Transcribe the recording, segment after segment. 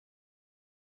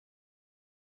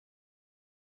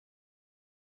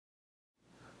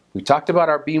We talked about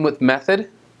our beam width method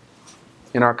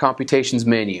in our computations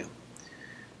menu.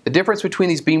 The difference between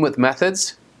these beam width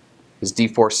methods is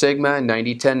D4 sigma,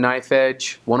 90-10 knife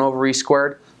edge, 1 over E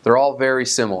squared. They're all very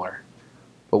similar.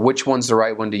 But which one's the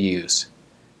right one to use?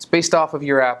 It's based off of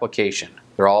your application.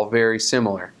 They're all very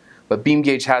similar. But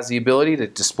BeamGauge has the ability to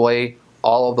display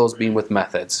all of those beam width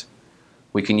methods.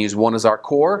 We can use one as our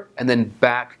core and then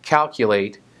back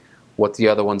calculate what the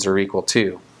other ones are equal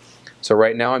to. So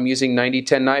right now I'm using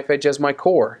 90-10 knife edge as my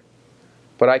core,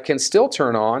 but I can still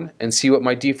turn on and see what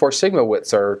my D4 sigma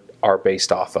widths are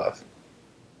based off of.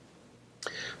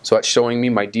 So it's showing me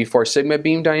my D4 sigma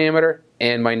beam diameter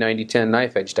and my 90-10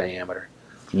 knife edge diameter.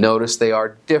 Notice they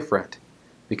are different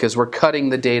because we're cutting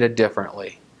the data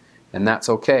differently, and that's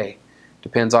okay.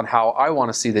 Depends on how I want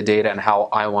to see the data and how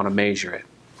I want to measure it.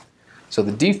 So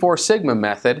the D4 sigma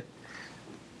method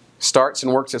starts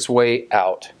and works its way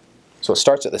out. So it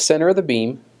starts at the center of the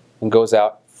beam and goes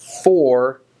out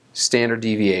 4 standard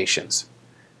deviations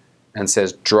and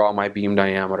says draw my beam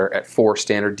diameter at 4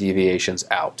 standard deviations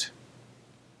out.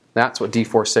 That's what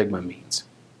D4 sigma means.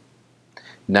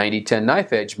 90-10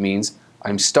 knife edge means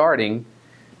I'm starting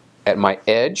at my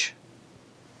edge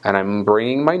and I'm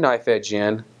bringing my knife edge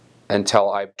in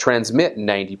until I transmit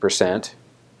 90%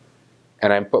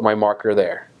 and I put my marker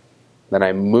there. Then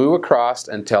I move across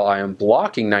until I am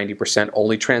blocking 90%,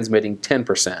 only transmitting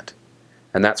 10%.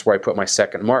 And that's where I put my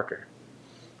second marker.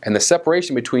 And the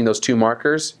separation between those two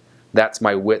markers, that's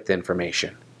my width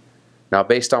information. Now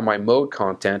based on my mode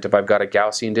content, if I've got a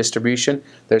Gaussian distribution,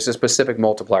 there's a specific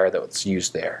multiplier that's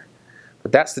used there.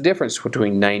 But that's the difference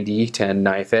between 90-10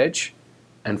 knife edge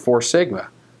and 4 sigma.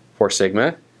 4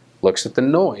 sigma looks at the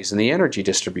noise and the energy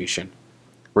distribution,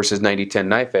 versus 90-10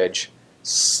 knife edge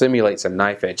simulates a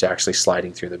knife edge actually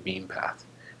sliding through the beam path.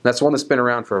 And that's one that's been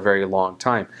around for a very long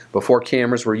time. Before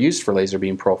cameras were used for laser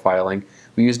beam profiling,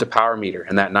 we used a power meter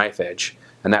and that knife edge,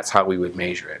 and that's how we would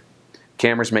measure it.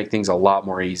 Cameras make things a lot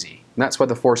more easy. And that's why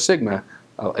the 4 sigma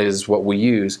is what we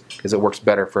use, because it works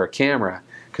better for a camera,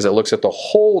 because it looks at the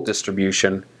whole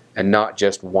distribution and not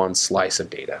just one slice of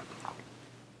data.